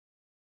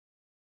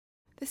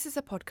This is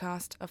a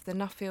podcast of the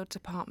Nuffield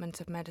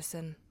Department of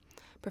Medicine.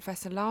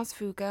 Professor Lars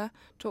Fugger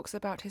talks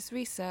about his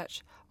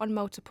research on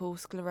multiple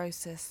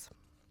sclerosis.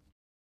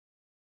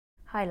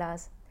 Hi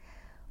Lars.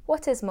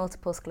 What is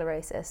multiple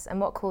sclerosis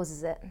and what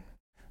causes it?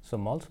 So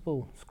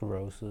multiple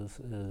sclerosis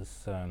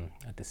is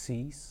a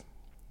disease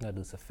that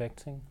is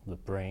affecting the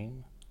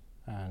brain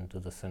and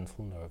the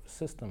central nervous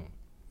system.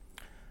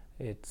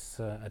 It's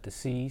a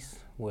disease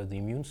where the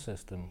immune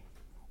system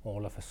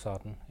all of a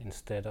sudden,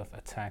 instead of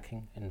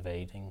attacking,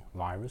 invading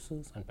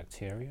viruses and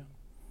bacteria,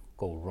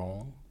 go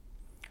wrong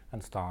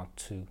and start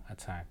to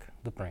attack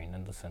the brain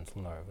and the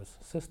central nervous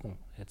system.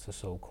 It's a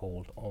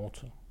so-called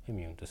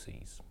autoimmune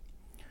disease.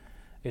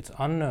 It's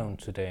unknown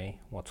today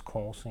what's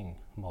causing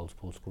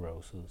multiple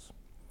sclerosis.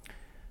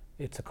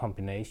 It's a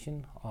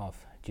combination of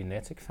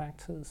genetic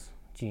factors,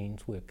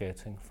 genes we're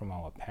getting from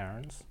our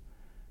parents,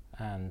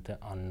 and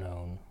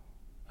unknown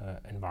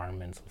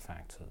environmental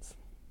factors.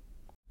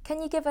 Can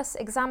you give us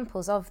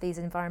examples of these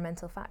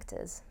environmental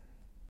factors?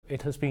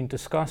 It has been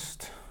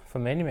discussed for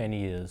many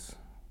years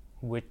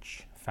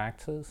which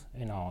factors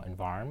in our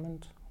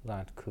environment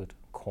that could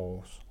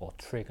cause or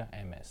trigger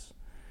MS.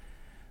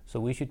 So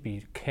we should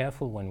be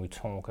careful when we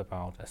talk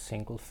about a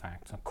single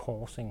factor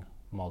causing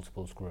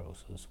multiple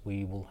sclerosis.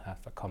 We will have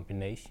a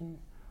combination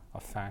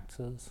of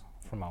factors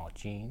from our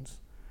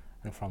genes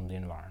and from the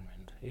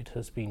environment. It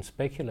has been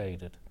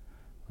speculated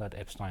that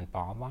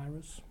Epstein-Barr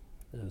virus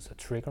is a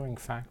triggering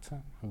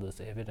factor, and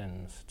there's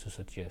evidence to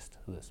suggest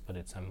this, but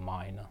it's a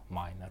minor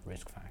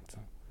risk factor.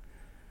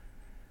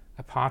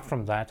 Apart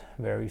from that,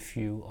 very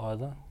few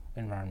other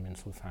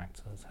environmental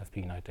factors have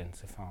been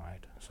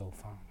identified so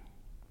far.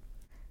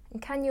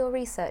 And can your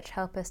research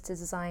help us to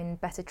design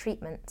better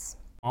treatments?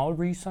 Our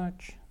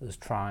research is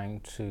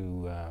trying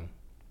to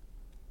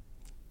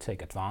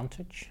take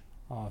advantage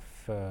of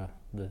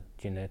the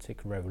genetic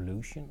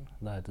revolution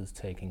that is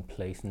taking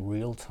place in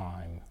real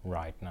time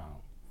right now.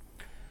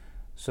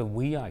 So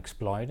we are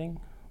exploiting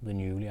the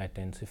newly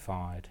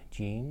identified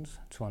genes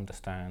to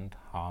understand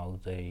how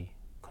they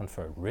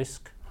confer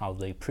risk, how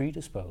they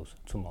predispose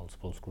to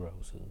multiple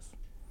sclerosis.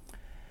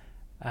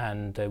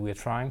 And we're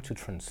trying to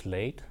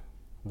translate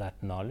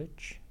that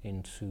knowledge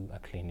into a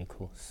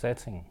clinical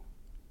setting.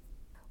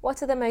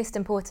 What are the most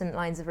important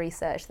lines of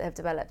research that have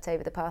developed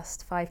over the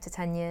past 5 to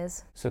 10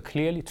 years? So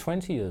clearly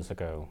 20 years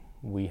ago,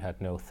 we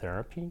had no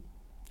therapy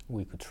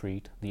we could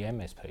treat the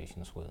MS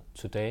patients with.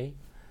 Today,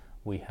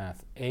 we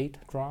have 8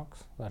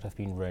 drugs that have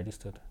been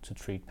registered to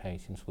treat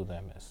patients with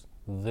MS.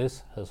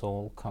 This has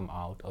all come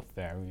out of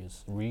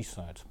various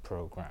research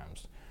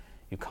programs.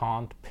 You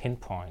can't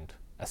pinpoint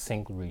a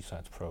single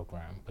research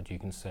program, but you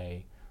can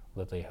say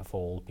that they have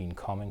all been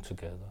coming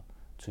together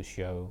to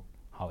show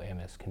how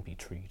MS can be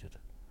treated.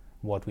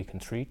 What we can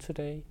treat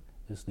today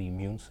is the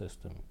immune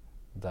system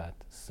that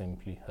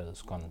simply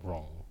has gone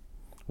wrong.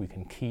 We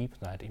can keep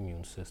that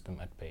immune system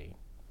at bay.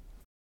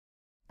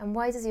 And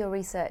why does your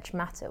research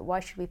matter? Why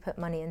should we put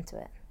money into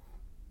it?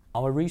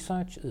 Our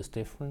research is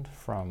different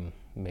from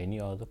many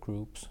other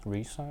groups'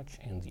 research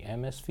in the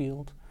MS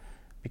field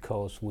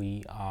because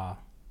we are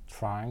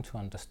trying to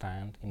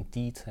understand in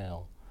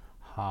detail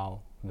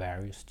how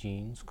various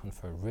genes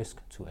confer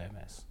risk to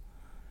MS.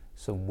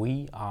 So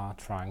we are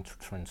trying to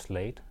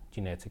translate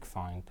genetic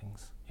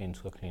findings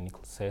into a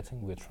clinical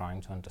setting. We're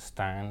trying to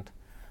understand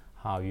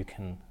how you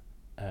can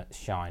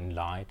shine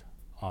light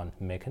on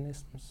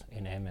mechanisms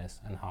in MS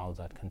and how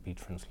that can be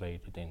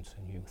translated into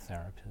new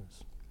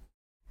therapies.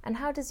 And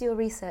how does your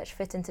research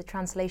fit into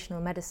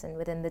translational medicine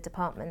within the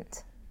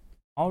department?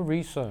 Our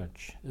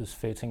research is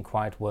fitting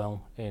quite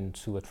well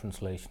into a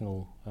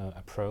translational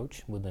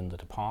approach within the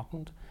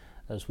department,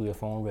 as we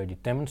have already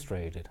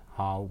demonstrated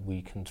how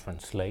we can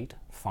translate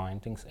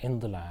findings in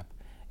the lab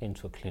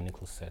into a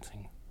clinical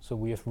setting. So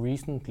we have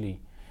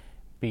recently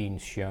been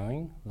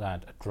showing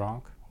that a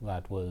drug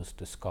that was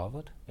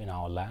discovered in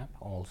our lab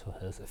also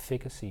has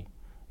efficacy.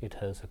 It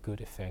has a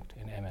good effect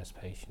in MS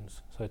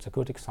patients. So it's a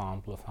good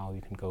example of how you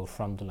can go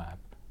from the lab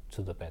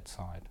to the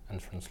bedside and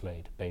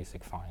translate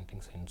basic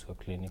findings into a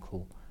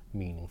clinical,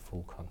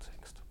 meaningful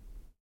context.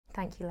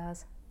 Thank you,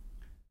 Lars.